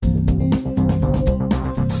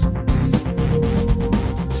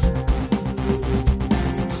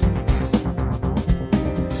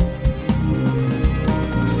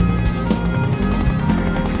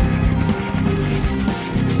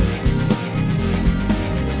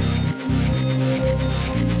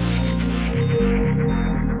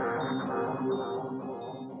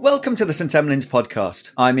Welcome to the St Emlyn's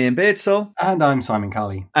podcast. I'm Ian Beardsall. And I'm Simon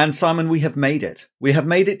Carley. And Simon, we have made it. We have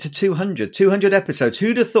made it to 200 episodes.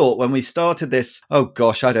 Who'd have thought when we started this, I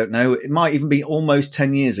don't know, it might even be almost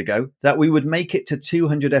 10 years ago, that we would make it to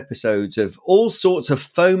 200 episodes of all sorts of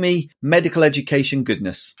foamy medical education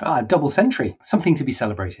goodness. Double century. Something to be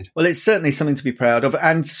celebrated. Well, it's certainly something to be proud of.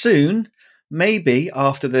 And soon, maybe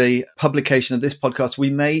after the publication of this podcast, we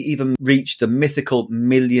may even reach the mythical 1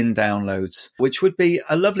 million downloads, which would be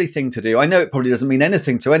a lovely thing to do. I know it probably doesn't mean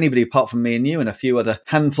anything to anybody apart from me and you and a few other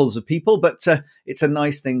handfuls of people, but it's a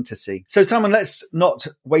nice thing to see. So, Simon, let's not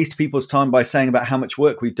waste people's time by saying about how much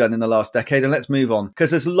work we've done in the last decade, and let's move on, because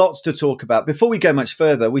there's lots to talk about. Before we go much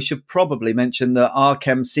further, we should probably mention the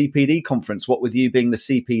RChem CPD conference, what with you being the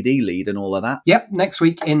CPD lead and all of that. Yep, next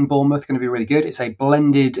week in Bournemouth, going to be really good. It's a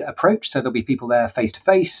blended approach, so there'll be people there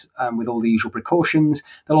face-to-face with all the usual precautions.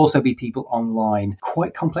 There'll also be people online.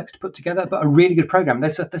 Quite complex to put together, but a really good programme.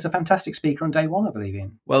 There's a fantastic speaker on day one, I believe,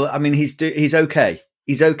 Ian. Well, I mean, he's okay.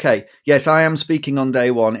 He's okay. Yes, I am speaking on day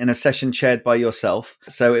one in a session chaired by yourself.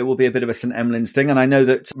 So it will be a bit of a St Emlyn's thing. And I know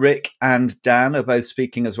that Rick and Dan are both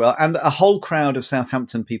speaking as well. And a whole crowd of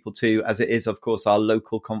Southampton people too, as it is, of course, our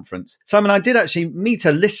local conference. Simon, I did actually meet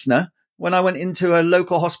a listener when I went into a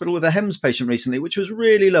local hospital with a HEMS patient recently, which was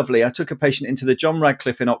really lovely. I took a patient into the John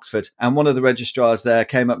Radcliffe in Oxford, and one of the registrars there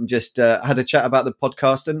came up and just had a chat about the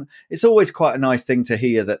podcast. And it's always quite a nice thing to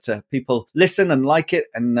hear that people listen and like it.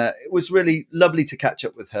 And it was really lovely to catch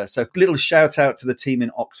up with her. So little shout out to the team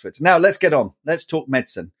in Oxford. Now let's get on. Let's talk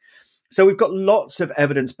medicine. So we've got lots of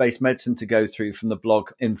evidence-based medicine to go through from the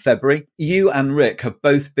blog in February. You and Rick have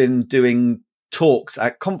both been doing talks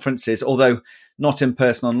at conferences, although not in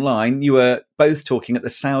person, online. You were both talking at the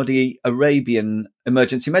Saudi Arabian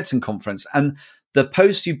Emergency Medicine Conference, and the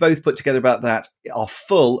posts you both put together about that are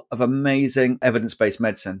full of amazing evidence-based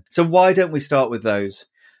medicine. So why don't we start with those?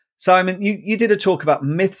 Simon, you did a talk about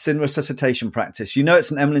myths in resuscitation practice. You know, at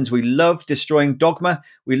St Emlyn's, we love destroying dogma.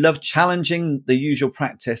 We love challenging the usual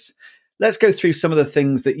practice. Let's go through some of the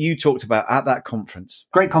things that you talked about at that conference.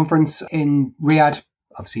 Great conference in Riyadh.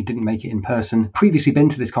 Obviously didn't make it in person. Previously been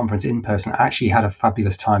to this conference in person. I actually had a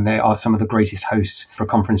fabulous time. They are some of the greatest hosts for a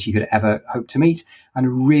conference you could ever hope to meet, and a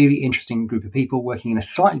really interesting group of people working in a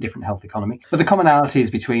slightly different health economy. But the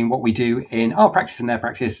commonalities between what we do in our practice and their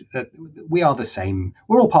practice, we are the same.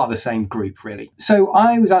 We're all part of the same group, really. So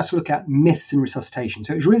I was asked to look at myths in resuscitation.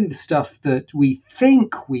 So it was really the stuff that we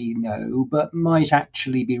think we know, but might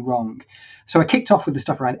actually be wrong. So I kicked off with the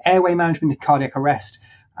stuff around airway management and cardiac arrest,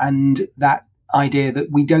 and that idea that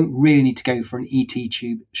we don't really need to go for an ET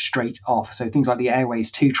tube straight off. So things like the Airways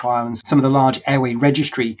 2 trial and some of the large airway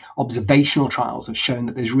registry observational trials have shown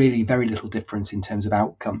that there's really very little difference in terms of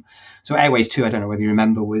outcome. So Airways 2, I don't know whether you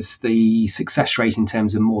remember, was the success rate in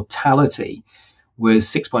terms of mortality was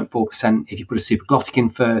 6.4% if you put a supraglottic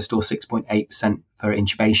in first, or 6.8% for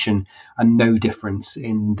intubation, and no difference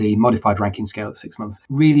in the modified Rankin scale at 6 months.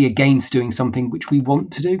 Really against doing something which we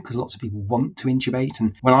want to do, because lots of people want to intubate.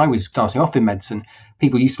 And when I was starting off in medicine,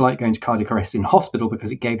 people used to like going to cardiac arrest in hospital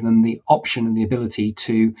because it gave them the option and the ability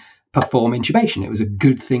to perform intubation. It was a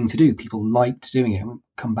good thing to do. People liked doing it. We'll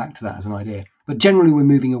come back to that as an idea. But generally, we're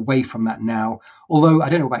moving away from that now. Although I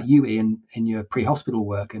don't know about you, Ian, in your pre-hospital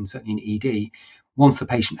work and certainly in ED, once the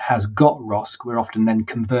patient has got ROSC, we're often then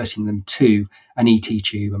converting them to an ET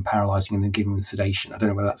tube and paralysing and then giving them sedation. I don't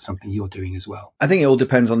know whether that's something you're doing as well. I think it all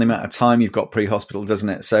depends on the amount of time you've got pre-hospital, doesn't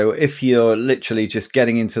it? So if you're literally just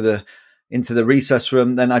getting into the resus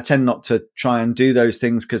room, then I tend not to try and do those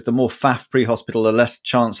things, because the more faff pre-hospital, the less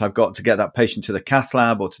chance I've got to get that patient to the cath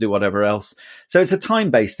lab or to do whatever else. So it's a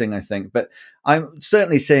time-based thing, I think. But I'm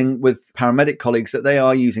certainly seeing with paramedic colleagues that they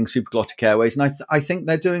are using supraglottic airways, and I think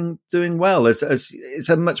they're doing well. As it's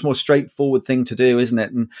a much more straightforward thing to do, isn't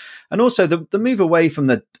it? And also the move away from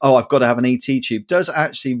I've got to have an ET tube does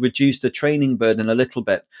actually reduce the training burden a little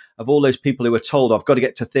bit of all those people who are told, I've got to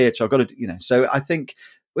get to theatre, I've got to, So I think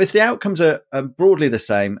if the outcomes are broadly the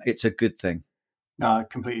same, it's a good thing. I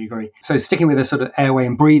completely agree. So sticking with the sort of airway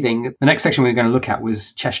and breathing, the next section we were going to look at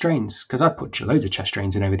was chest drains, because I've put loads of chest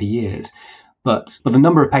drains in over the years. But the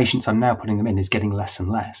number of patients I'm now putting them in is getting less and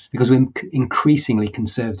less, because we're increasingly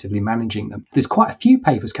conservatively managing them. There's quite a few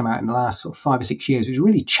papers come out in the last sort of 5 or 6 years which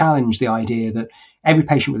really challenge the idea that every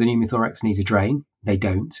patient with a pneumothorax needs a drain. They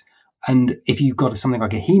don't. And if you've got something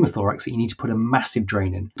like a hemothorax that you need to put a massive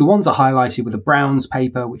drain in, the ones are highlighted with a Brown's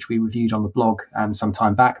paper, which we reviewed on the blog some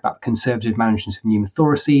time back about the conservative management of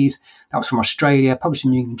pneumothoraces. That was from Australia, published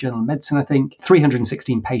in New England Journal of Medicine, I think.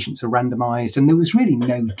 316 patients are randomized, and there was really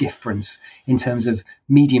no difference in terms of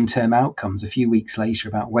medium-term outcomes a few weeks later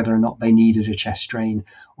about whether or not they needed a chest drain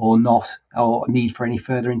or not, or need for any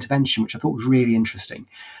further intervention, which I thought was really interesting.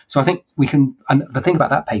 So I think we can, and the thing about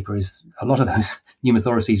that paper is a lot of those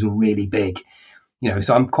pneumothoraces were really big,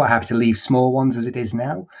 so I'm quite happy to leave small ones as it is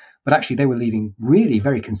now, but actually they were leaving really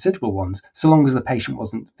very considerable ones so long as the patient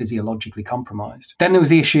wasn't physiologically compromised. Then there was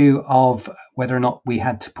the issue of whether or not we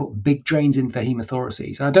had to put big drains in for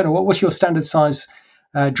hemothoraces. And I don't know, what's your standard size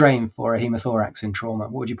drain for a hemothorax in trauma?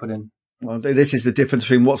 What would you put in? Well, this is the difference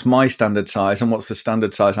between what's my standard size and what's the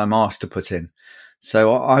standard size I'm asked to put in.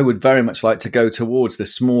 So I would very much like to go towards the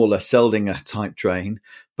smaller Seldinger type drain,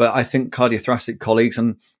 but I think cardiothoracic colleagues,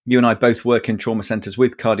 and you and I both work in trauma centres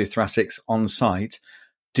with cardiothoracics on site,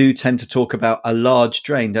 do tend to talk about a large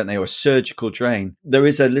drain, don't they, or a surgical drain. There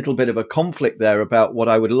is a little bit of a conflict there about what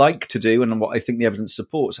I would like to do and what I think the evidence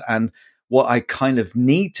supports, and what I kind of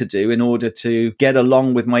need to do in order to get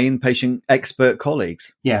along with my inpatient expert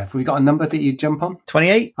colleagues. Yeah, have we got a number that you'd jump on?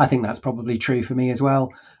 28? I think that's probably true for me as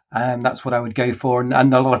well. That's what I would go for.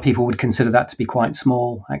 And a lot of people would consider that to be quite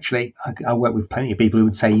small, actually. I work with plenty of people who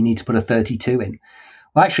would say you need to put a 32 in.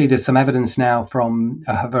 Well, actually, there's some evidence now from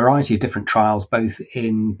a variety of different trials, both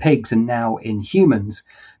in pigs and now in humans,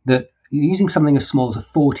 that using something as small as a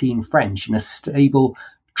 14 French in a stable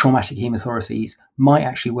traumatic hemothoraces might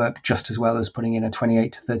actually work just as well as putting in a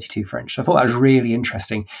 28 to 32 French. So I thought that was really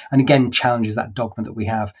interesting, and again challenges that dogma that we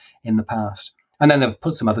have in the past. And then they've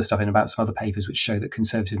put some other stuff in about some other papers which show that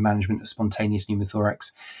conservative management of spontaneous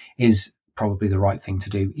pneumothorax is probably the right thing to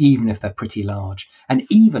do, even if they're pretty large. And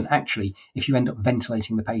even actually, if you end up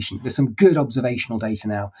ventilating the patient, there's some good observational data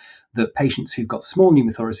now that patients who've got small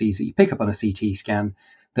pneumothoraces that you pick up on a CT scan,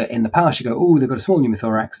 that in the past you go, oh, they've got a small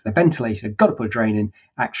pneumothorax, they're ventilated, they've got to put a drain in,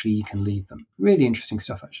 actually you can leave them. Really interesting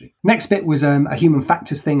stuff, actually. Next bit was a human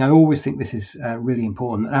factors thing. I always think this is really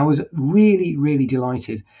important. And I was really, really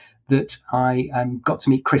delighted that I got to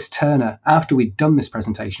meet Chris Turner after we'd done this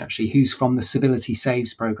presentation, actually, who's from the Civility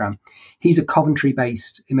Saves program. He's a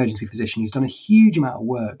Coventry-based emergency physician who's done a huge amount of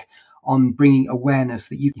work on bringing awareness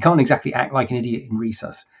that you can't exactly act like an idiot in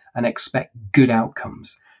resus and expect good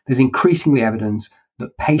outcomes. There's increasingly evidence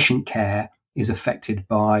that patient care is affected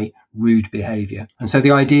by rude behavior. And so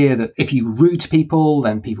the idea that if you rude to people,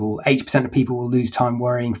 then 80% of people will lose time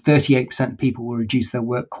worrying, 38% of people will reduce their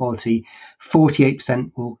work quality,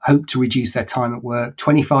 48% will hope to reduce their time at work,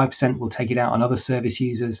 25% will take it out on other service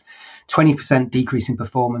users, 20% decrease in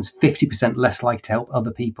performance, 50% less likely to help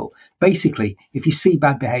other people. Basically, if you see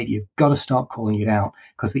bad behavior, you've got to start calling it out,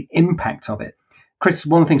 because the impact of it.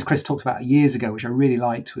 One of the things Chris talked about years ago, which I really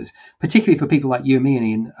liked, was particularly for people like you and me,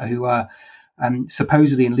 Ian, who are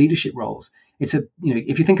supposedly in leadership roles. It's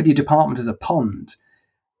if you think of your department as a pond,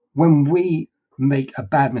 when we make a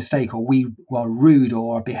bad mistake or we are rude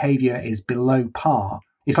or our behavior is below par,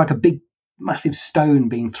 it's like a big, massive stone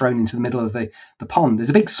being thrown into the middle of the pond.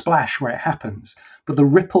 There's a big splash where it happens, but the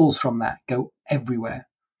ripples from that go everywhere.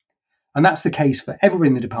 And that's the case for everybody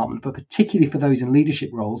in the department, but particularly for those in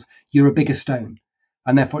leadership roles, you're a bigger stone.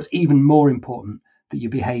 And therefore, it's even more important that your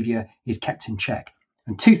behavior is kept in check.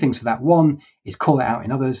 And two things for that. One is call it out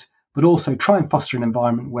in others, but also try and foster an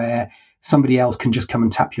environment where somebody else can just come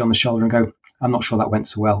and tap you on the shoulder and go, I'm not sure that went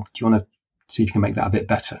so well. Do you want to see if you can make that a bit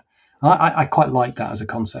better? I quite like that as a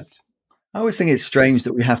concept. I always think it's strange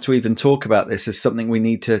that we have to even talk about this as something we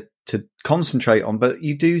need to concentrate on, but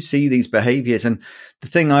you do see these behaviors. And the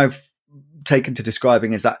thing I've taken to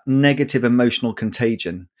describing is that negative emotional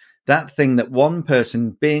contagion. That thing that one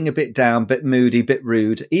person being a bit down, bit moody, bit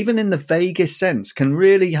rude, even in the vaguest sense, can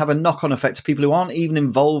really have a knock-on effect to people who aren't even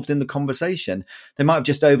involved in the conversation. They might have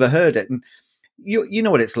just overheard it. And you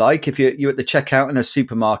know what it's like if you're at the checkout in a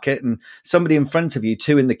supermarket and somebody in front of you,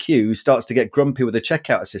 two in the queue, starts to get grumpy with a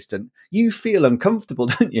checkout assistant. You feel uncomfortable,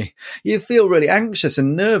 don't you? You feel really anxious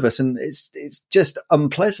and nervous, and it's just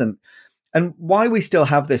unpleasant. And why we still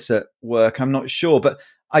have this at work, I'm not sure, but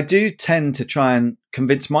I do tend to try and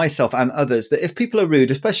convince myself and others that if people are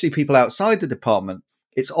rude, especially people outside the department,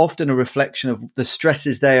 it's often a reflection of the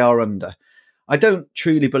stresses they are under. I don't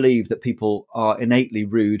truly believe that people are innately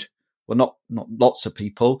rude. Well, not lots of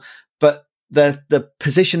people, but the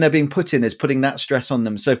position they're being put in is putting that stress on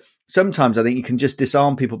them. So sometimes I think you can just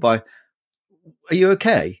disarm people by, are you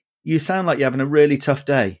okay? You sound like you're having a really tough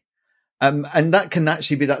day. And that can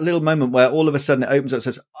actually be that little moment where all of a sudden it opens up and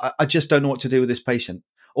says, I just don't know what to do with this patient,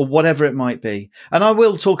 or whatever it might be. And I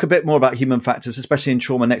will talk a bit more about human factors, especially in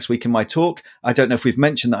trauma, next week in my talk. I don't know if we've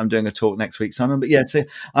mentioned that I'm doing a talk next week, Simon, but yeah, so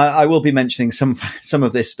I will be mentioning some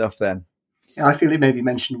of this stuff then. I feel it may be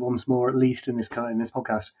mentioned once more, at least in this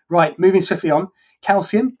podcast. Right, moving swiftly on.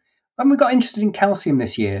 Calcium. And we got interested in calcium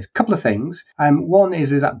this year. A couple of things. One is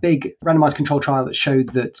there's that big randomized control trial that showed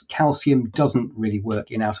that calcium doesn't really work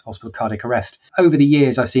in out-of-hospital cardiac arrest. Over the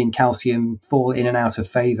years, I've seen calcium fall in and out of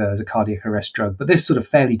favour as a cardiac arrest drug, but this sort of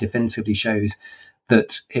fairly definitively shows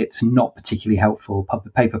that it's not particularly helpful. The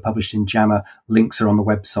paper published in JAMA, links are on the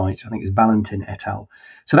website. I think it's Valentin et al.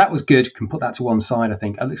 So that was good. Can put that to one side, I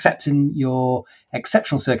think, except in your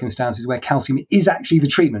exceptional circumstances where calcium is actually the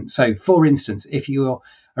treatment. So, for instance, if you're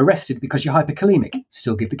arrested because you're hyperkalemic,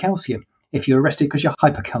 still give the calcium. If you're arrested because you're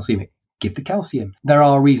hypercalcemic, give the calcium. There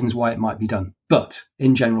are reasons why it might be done, but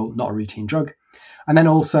in general, not a routine drug. And then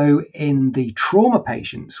also in the trauma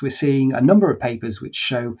patients, we're seeing a number of papers which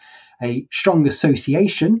show a strong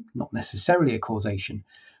association, not necessarily a causation,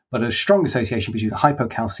 but a strong association between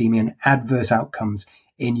hypocalcemia and adverse outcomes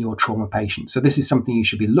in your trauma patients. So this is something you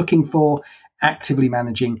should be looking for, actively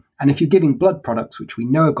managing. And if you're giving blood products, which we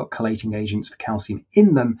know have got chelating agents for calcium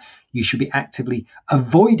in them, you should be actively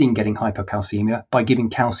avoiding getting hypocalcemia by giving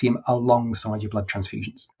calcium alongside your blood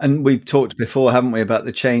transfusions. And we've talked before, haven't we, about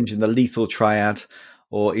the change in the lethal triad,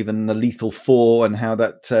 or even the lethal four, and how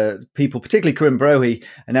that people, particularly Corinne Brohy,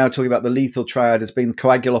 are now talking about the lethal triad as being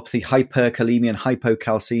coagulopathy, hyperkalemia, and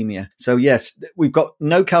hypocalcemia. So yes, we've got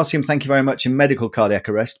no calcium, thank you very much, in medical cardiac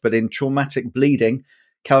arrest, but in traumatic bleeding,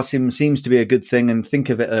 calcium seems to be a good thing, and think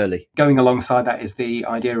of it early. Going alongside that is the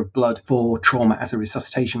idea of blood for trauma as a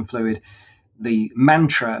resuscitation fluid. The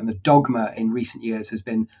mantra and the dogma in recent years has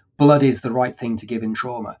been blood is the right thing to give in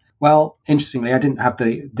trauma. Well, interestingly, I didn't have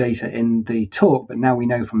the data in the talk, but now we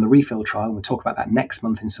know from the refill trial, and we'll talk about that next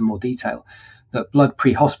month in some more detail, that blood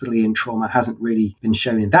pre-hospitally in trauma hasn't really been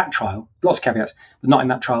shown in that trial. Lots of caveats, but not in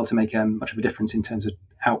that trial to make much of a difference in terms of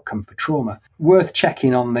outcome for trauma. Worth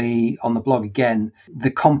checking on the blog again,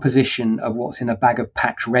 the composition of what's in a bag of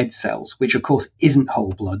packed red cells, which of course isn't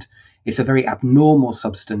whole blood. It's a very abnormal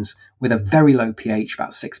substance with a very low pH,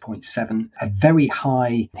 about 6.7, a very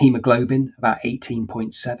high hemoglobin, about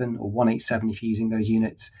 18.7 or 187 if you're using those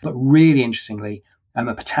units. But really interestingly,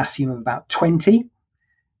 a potassium of about 20,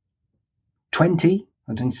 I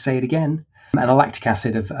don't need to say it again, and a lactic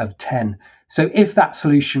acid of 10. So if that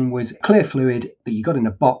solution was clear fluid that you got in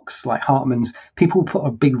a box like Hartmann's, people put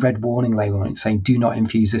a big red warning label on it saying, do not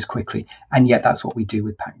infuse this quickly. And yet that's what we do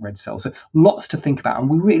with packed red cells. So lots to think about. And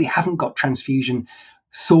we really haven't got transfusion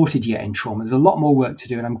sorted yet in trauma. There's a lot more work to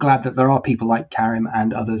do. And I'm glad that there are people like Karim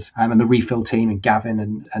and others and the refill team and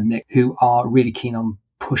Gavin and Nick who are really keen on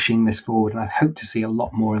pushing this forward, and I hope to see a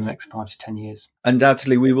lot more in the next 5 to 10 years.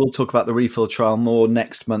 Undoubtedly, we will talk about the refill trial more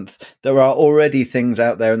next month. There are already things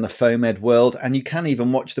out there in the FOAMed world, and you can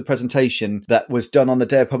even watch the presentation that was done on the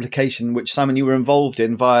day of publication, which, Simon, you were involved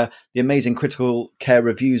in via the amazing Critical Care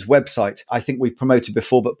Reviews website. I think we've promoted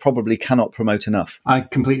before, but probably cannot promote enough. I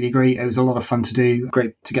completely agree. It was a lot of fun to do.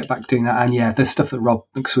 Great to get back doing that. And yeah, the stuff that Rob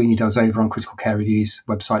McSweeney does over on Critical Care Reviews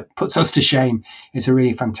website puts us to shame. It's a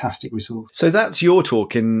really fantastic resource. So that's your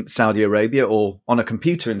talk in Saudi Arabia, or on a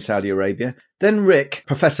computer in Saudi Arabia. Then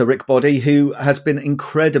Professor Rick Body, who has been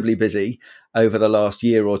incredibly busy over the last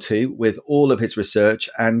year or two with all of his research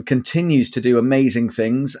and continues to do amazing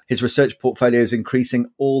things. His research portfolio is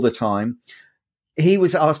increasing all the time. He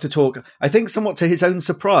was asked to talk, I think somewhat to his own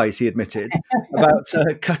surprise, he admitted, about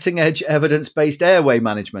cutting-edge evidence-based airway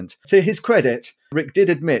management. To his credit, Rick did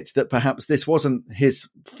admit that perhaps this wasn't his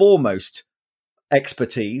foremost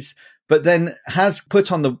expertise, but then has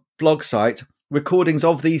put on the blog site recordings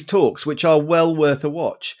of these talks, which are well worth a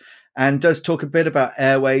watch, and does talk a bit about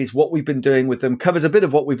airways, what we've been doing with them, covers a bit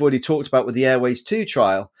of what we've already talked about with the Airways 2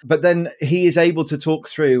 trial. But then he is able to talk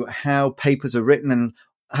through how papers are written and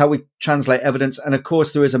how we translate evidence. And of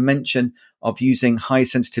course, there is a mention of using high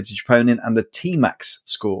sensitivity troponin and the Tmax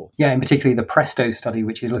score. Yeah, and particularly the PRESTO study,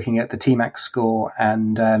 which is looking at the Tmax score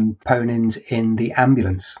and troponins in the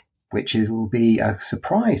ambulance, which will be a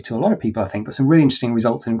surprise to a lot of people, I think, but some really interesting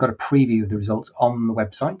results. And we've got a preview of the results on the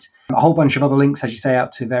website. A whole bunch of other links, as you say,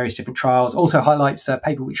 out to various different trials. Also highlights a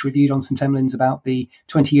paper which reviewed on St Emlyn's about the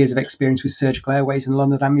 20 years of experience with surgical airways in the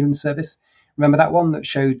London Ambulance Service. Remember that one that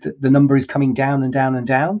showed that the number is coming down and down and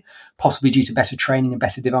down, possibly due to better training and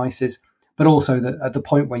better devices, but also that at the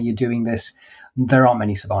point where you're doing this, there aren't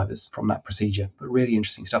many survivors from that procedure, but really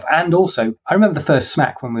interesting stuff. And also, I remember the first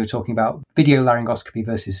smack when we were talking about video laryngoscopy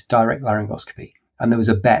versus direct laryngoscopy. And there was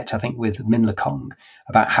a bet, I think, with Min Lekong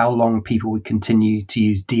about how long people would continue to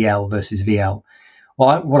use DL versus VL.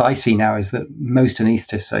 Well, what I see now is that most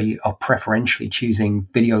anaesthetists are preferentially choosing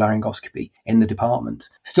video laryngoscopy in the department.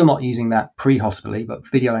 Still not using that pre-hospitally, but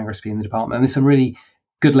video laryngoscopy in the department. And there's some really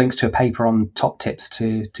good links to a paper on top tips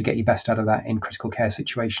to get your best out of that in critical care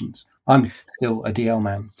situations. I'm still a DL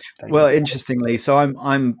man. Well, interestingly, so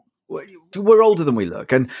we're older than we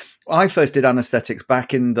look. And I first did anaesthetics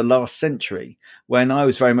back in the last century when I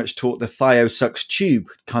was very much taught the thiosucks tube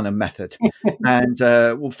kind of method. And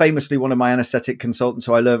famously, one of my anaesthetic consultants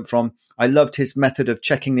who I learned from, I loved his method of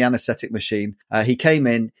checking the anaesthetic machine. He came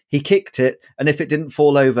in, he kicked it, and if it didn't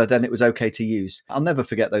fall over, then it was okay to use. I'll never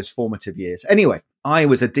forget those formative years. Anyway, I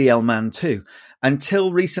was a DL man too.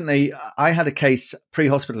 Until recently, I had a case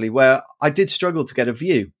pre-hospitally where I did struggle to get a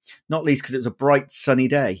view, not least because it was a bright, sunny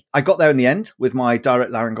day. I got there in the end with my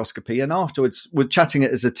direct laryngoscopy, and afterwards we're chatting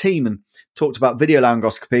it as a team and talked about video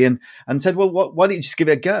laryngoscopy and said, well, why don't you just give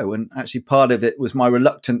it a go? And actually part of it was my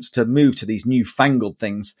reluctance to move to these newfangled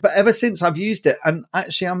things. But ever since I've used it, and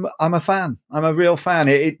actually I'm a fan. I'm a real fan.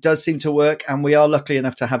 It does seem to work, and we are lucky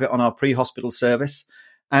enough to have it on our pre-hospital service.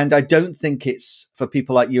 And I don't think it's for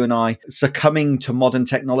people like you and I succumbing to modern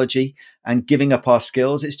technology and giving up our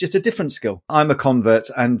skills. It's just a different skill. I'm a convert,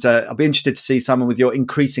 and I'll be interested to see, Simon, with your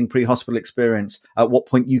increasing pre-hospital experience, at what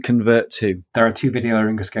point you convert to. There are 2 video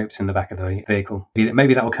laryngoscopes in the back of the vehicle.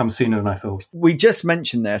 Maybe that will come sooner than I thought. We just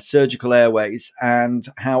mentioned there surgical airways and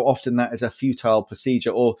how often that is a futile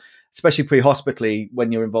procedure, or especially pre-hospitally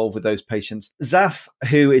when you're involved with those patients. Zaf,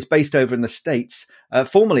 who is based over in the States,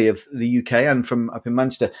 formerly of the UK and from up in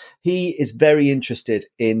Manchester, he is very interested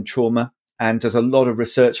in trauma and does a lot of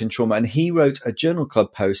research in trauma. And he wrote a Journal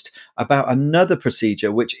Club post about another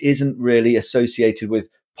procedure which isn't really associated with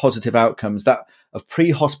positive outcomes, that of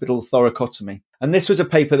pre-hospital thoracotomy. And this was a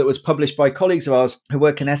paper that was published by colleagues of ours who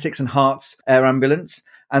work in Essex and Herts Air Ambulance,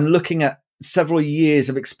 and looking at several years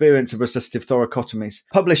of experience of resuscitative thoracotomies,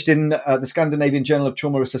 published in the Scandinavian Journal of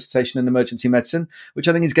Trauma Resuscitation and Emergency Medicine, which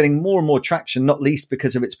I think is getting more and more traction, not least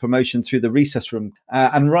because of its promotion through the resus room.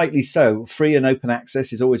 And rightly so. Free and open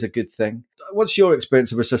access is always a good thing. What's your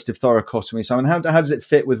experience of resuscitative thoracotomy, Simon? How does it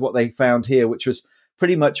fit with what they found here, which was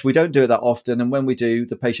pretty much we don't do it that often, and when we do,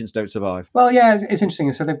 the patients don't survive? Well, yeah, it's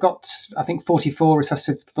interesting. So they've got, I think, 44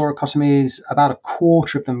 resuscitative thoracotomies. About a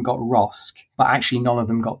quarter of them got ROSC, but actually none of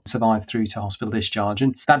them got survived through to hospital discharge.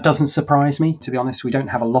 And that doesn't surprise me, to be honest. We don't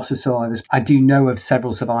have a lot of survivors. I do know of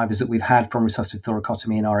several survivors that we've had from resuscitative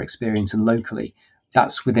thoracotomy in our experience and locally.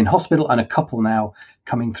 That's within hospital, and a couple now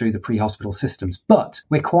coming through the pre-hospital systems. But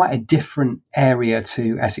we're quite a different area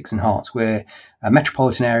to Essex and Herts. We're a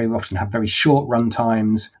metropolitan area. We often have very short run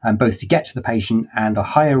times, both to get to the patient, and a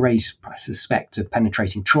higher rate, I suspect, of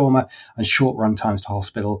penetrating trauma and short run times to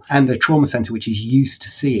hospital. And a trauma centre which is used to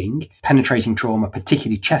seeing penetrating trauma,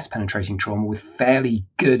 particularly chest penetrating trauma, with fairly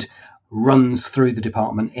good runs through the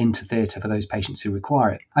department into theatre for those patients who require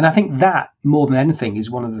it. And I think that, more than anything,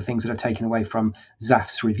 is one of the things that I've taken away from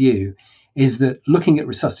Zaf's review, is that looking at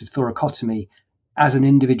resuscitative thoracotomy as an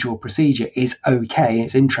individual procedure is okay,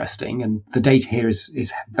 it's interesting, and the data here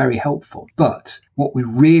is very helpful. But what we're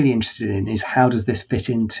really interested in is how does this fit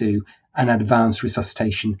into an advanced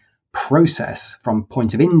resuscitation process from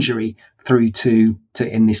point of injury through to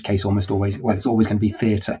in this case, almost always, well, it's always going to be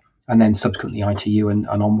theatre, and then subsequently ITU and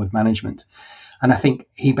onward management. And I think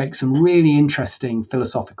he makes some really interesting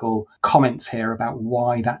philosophical comments here about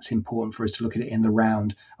why that's important for us to look at it in the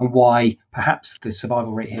round, and why perhaps the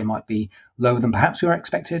survival rate here might be lower than perhaps we were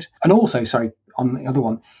expected. And also, on the other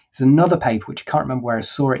one, there's another paper, which I can't remember where I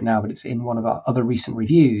saw it now, but it's in one of our other recent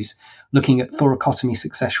reviews, looking at thoracotomy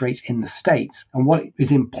success rates in the States. And what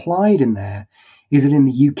is implied in there is that in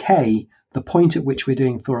the UK, the point at which we're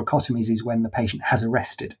doing thoracotomies is when the patient has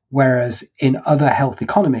arrested. Whereas in other health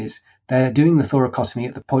economies, they're doing the thoracotomy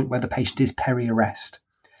at the point where the patient is peri-arrest.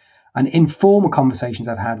 And informal conversations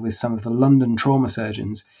I've had with some of the London trauma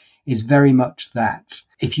surgeons is very much that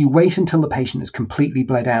if you wait until the patient is completely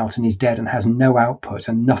bled out and is dead and has no output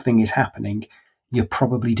and nothing is happening, you're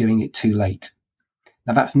probably doing it too late.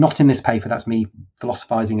 Now, that's not in this paper. That's me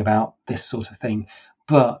philosophizing about this sort of thing.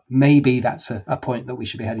 But maybe that's a point that we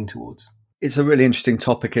should be heading towards. It's a really interesting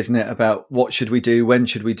topic, isn't it? About what should we do? When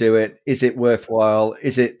should we do it? Is it worthwhile?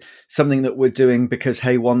 Is it something that we're doing because,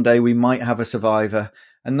 hey, one day we might have a survivor?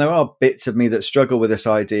 And there are bits of me that struggle with this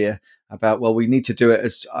idea about, well, we need to do it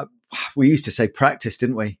as we used to say practice,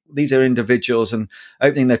 didn't we? These are individuals, and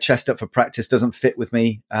opening their chest up for practice doesn't fit with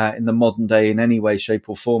me in the modern day in any way, shape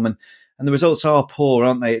or form. And the results are poor,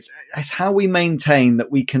 aren't they? It's how we maintain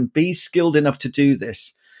that we can be skilled enough to do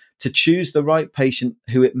this, to choose the right patient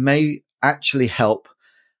who it may actually help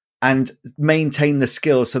and maintain the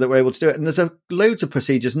skills so that we're able to do it. And there's loads of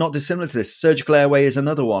procedures not dissimilar to this. Surgical airway is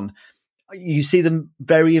another one. You see them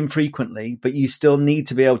very infrequently, but you still need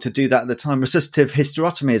to be able to do that at the time. Resuscitative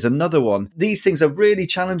hysterotomy is another one. These things are really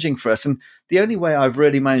challenging for us. And the only way I've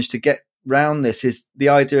really managed to get around this is the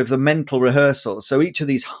idea of the mental rehearsal. So each of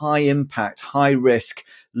these high impact, high risk,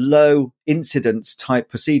 low incidence type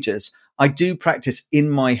procedures, I do practice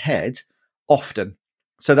in my head often,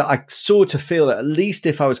 so that I sort of feel that at least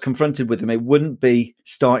if I was confronted with them, it wouldn't be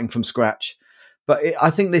starting from scratch. But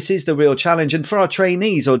I think this is the real challenge. And for our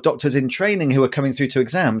trainees or doctors in training who are coming through to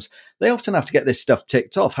exams, they often have to get this stuff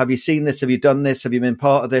ticked off. Have you seen this? Have you done this? Have you been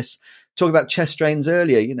part of this? Talk about chest drains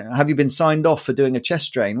earlier. Have you been signed off for doing a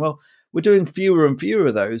chest drain? Well, we're doing fewer and fewer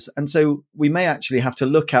of those. And so we may actually have to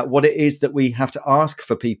look at what it is that we have to ask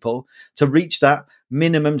for people to reach that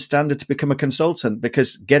minimum standard to become a consultant,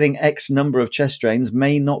 because getting X number of chest drains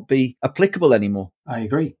may not be applicable anymore. I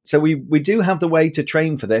agree. So we do have the way to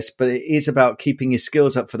train for this, but it is about keeping your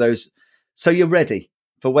skills up for those, so you're ready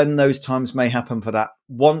for when those times may happen, for that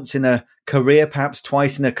once in a career, perhaps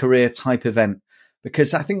twice in a career type event.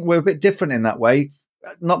 Because I think we're a bit different in that way.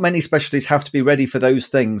 Not many specialties have to be ready for those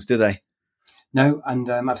things, do they? No, and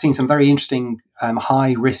I've seen some very interesting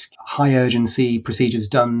high risk, high urgency procedures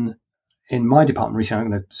done in my department recently. I'm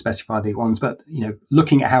going to specify the ones, but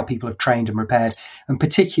looking at how people have trained and prepared, and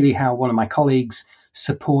particularly how one of my colleagues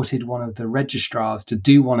supported one of the registrars to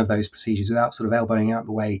do one of those procedures without sort of elbowing out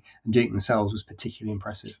the way and doing it themselves, was particularly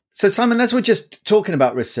impressive. So Simon, as we're just talking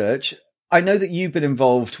about research, I know that you've been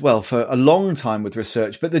involved, for a long time with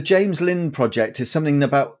research, but the James Lind project is something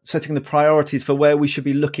about setting the priorities for where we should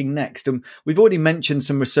be looking next. And we've already mentioned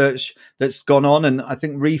some research that's gone on, and I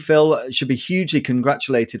think Refill should be hugely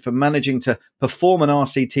congratulated for managing to perform an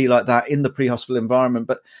RCT like that in the pre-hospital environment.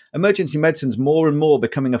 But emergency medicine's more and more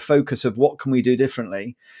becoming a focus of what can we do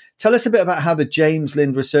differently. Tell us a bit about how the James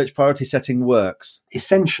Lind research priority setting works.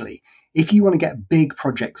 Essentially, if you want to get big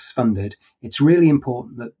projects funded, it's really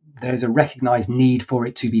important that there's a recognized need for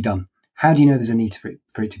it to be done. How do you know there's a need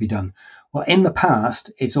for it to be done? Well, in the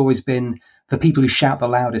past, it's always been the people who shout the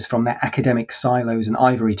loudest from their academic silos and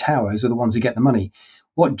ivory towers are the ones who get the money.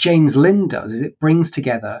 What James Lind does is it brings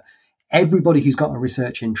together everybody who's got a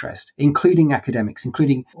research interest, including academics,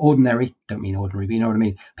 including ordinary, don't mean ordinary, but you know what I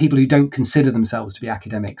mean, people who don't consider themselves to be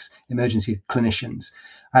academics, emergency clinicians,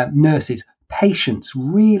 nurses, patients,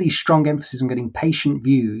 really strong emphasis on getting patient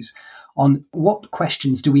views on what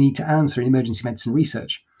questions do we need to answer in emergency medicine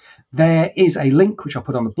research. There is a link, which I'll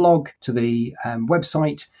put on the blog, to the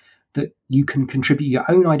website that you can contribute your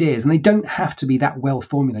own ideas. And they don't have to be that well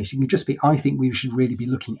formulated. It can just be, I think we should really be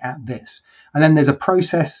looking at this. And then there's a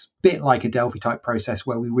process, bit like a Delphi type process,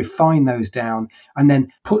 where we refine those down and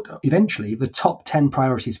then put eventually the top 10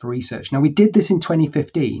 priorities for research. Now, we did this in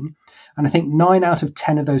 2015. And I think 9 out of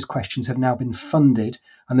 10 of those questions have now been funded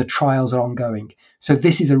and the trials are ongoing. So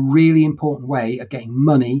this is a really important way of getting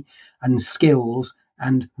money and skills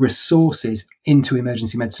and resources into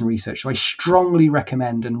emergency medicine research. So I strongly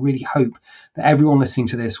recommend and really hope that everyone listening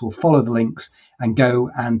to this will follow the links and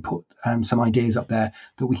go and put some ideas up there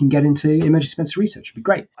that we can get into emergency medicine research. It'd be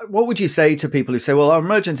great. What would you say to people who say, well, our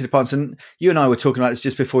emergency departments, and you and I were talking about this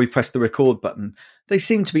just before we pressed the record button, they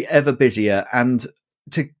seem to be ever busier, and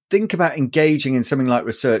to think about engaging in something like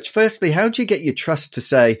research, firstly, how do you get your trust to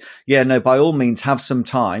say, yeah, no, by all means, have some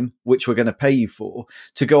time, which we're going to pay you for,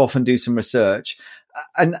 to go off and do some research?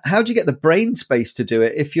 And how do you get the brain space to do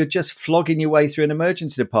it if you're just flogging your way through an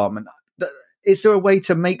emergency department? Is there a way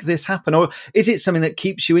to make this happen? Or is it something that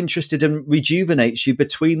keeps you interested and rejuvenates you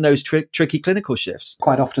between those tricky clinical shifts?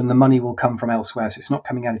 Quite often the money will come from elsewhere, so it's not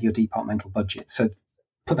coming out of your departmental budget. So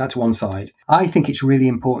put that to one side. I think it's really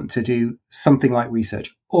important to do something like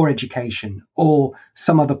research or education or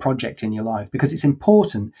some other project in your life, because it's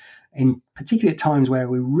important, in particularly at times where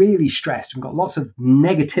we're really stressed, we've got lots of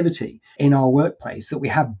negativity in our workplace, that we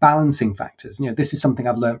have balancing factors. This is something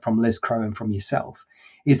I've learned from Liz Crow and from yourself,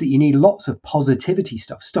 is that you need lots of positivity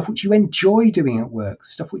stuff which you enjoy doing at work,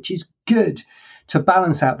 stuff which is good, to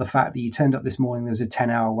balance out the fact that you turned up this morning, there was a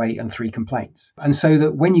 10-hour wait and 3 complaints. And so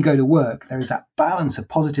that when you go to work, there is that balance of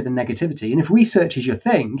positive and negativity. And if research is your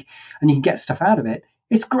thing and you can get stuff out of it,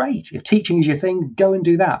 it's great. If teaching is your thing, go and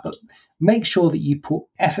do that. But make sure that you put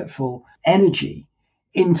effortful energy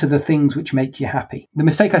into the things which make you happy. The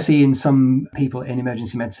mistake I see in some people in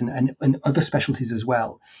emergency medicine and other specialties as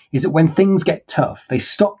well is that when things get tough, they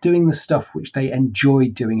stop doing the stuff which they enjoy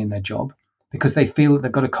doing in their job, because they feel that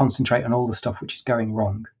they've got to concentrate on all the stuff which is going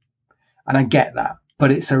wrong. And I get that,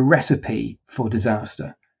 but it's a recipe for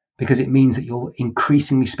disaster, because it means that you'll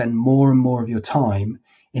increasingly spend more and more of your time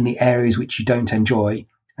in the areas which you don't enjoy,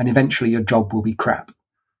 and eventually your job will be crap.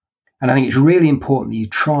 And I think it's really important that you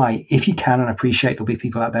try, if you can, and I appreciate there'll be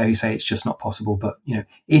people out there who say it's just not possible, but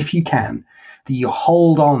if you can, that you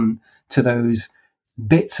hold on to those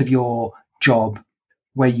bits of your job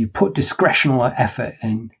where you put discretional effort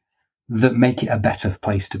in that make it a better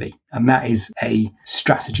place to be. And that is a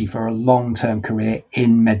strategy for a long-term career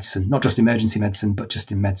in medicine, not just emergency medicine, but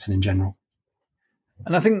just in medicine in general.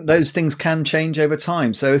 And I think those things can change over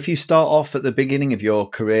time. So if you start off at the beginning of your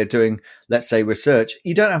career doing, let's say, research,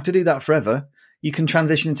 you don't have to do that forever. You can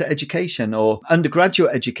transition into education or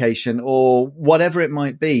undergraduate education or whatever it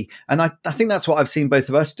might be. And I think that's what I've seen both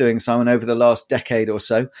of us doing, Simon, over the last decade or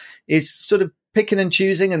so, is sort of picking and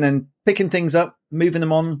choosing and then picking things up, moving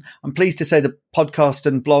them on. I'm pleased to say the podcast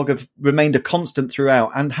and blog have remained a constant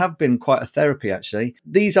throughout and have been quite a therapy, actually.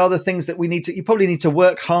 These are the things that you probably need to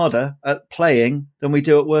work harder at playing than we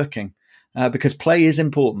do at working, because play is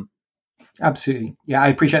important. Absolutely. Yeah, I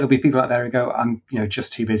appreciate there'll be people out there who go, I'm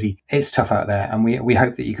just too busy. It's tough out there. And we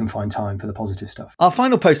hope that you can find time for the positive stuff. Our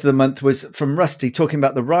final post of the month was from Rusty talking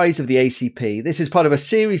about the rise of the ACP. This is part of a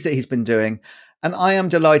series that he's been doing. And I am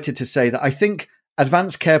delighted to say that I think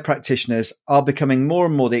advanced care practitioners are becoming more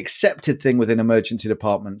and more the accepted thing within emergency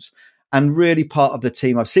departments and really part of the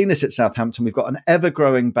team. I've seen this at Southampton. We've got an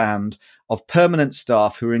ever-growing band of permanent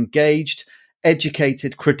staff who are engaged,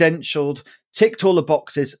 educated, credentialed, ticked all the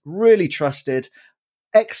boxes, really trusted,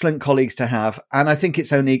 excellent colleagues to have. And I think it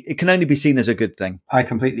can only be seen as a good thing. I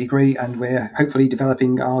completely agree. And we're hopefully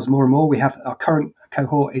developing ours more and more. We have our current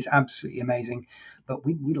cohort is absolutely amazing, but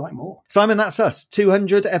we'd like more. Simon, that's us.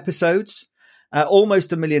 200 episodes,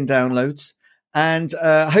 almost 1 million downloads, and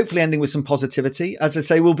hopefully ending with some positivity. As I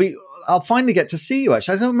say, I'll finally get to see you,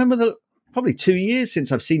 actually. I don't remember probably 2 years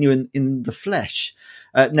since I've seen you in the flesh.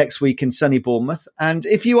 Next week in sunny Bournemouth. And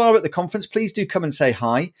if you are at the conference, please do come and say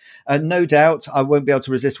hi. No doubt I won't be able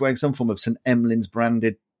to resist wearing some form of St. Emlyn's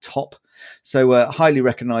branded top. So highly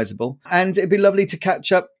recognisable. And it'd be lovely to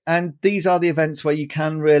catch up. And these are the events where you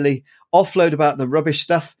can really offload about the rubbish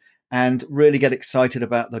stuff and really get excited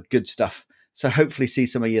about the good stuff. So hopefully see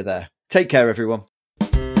some of you there. Take care, everyone.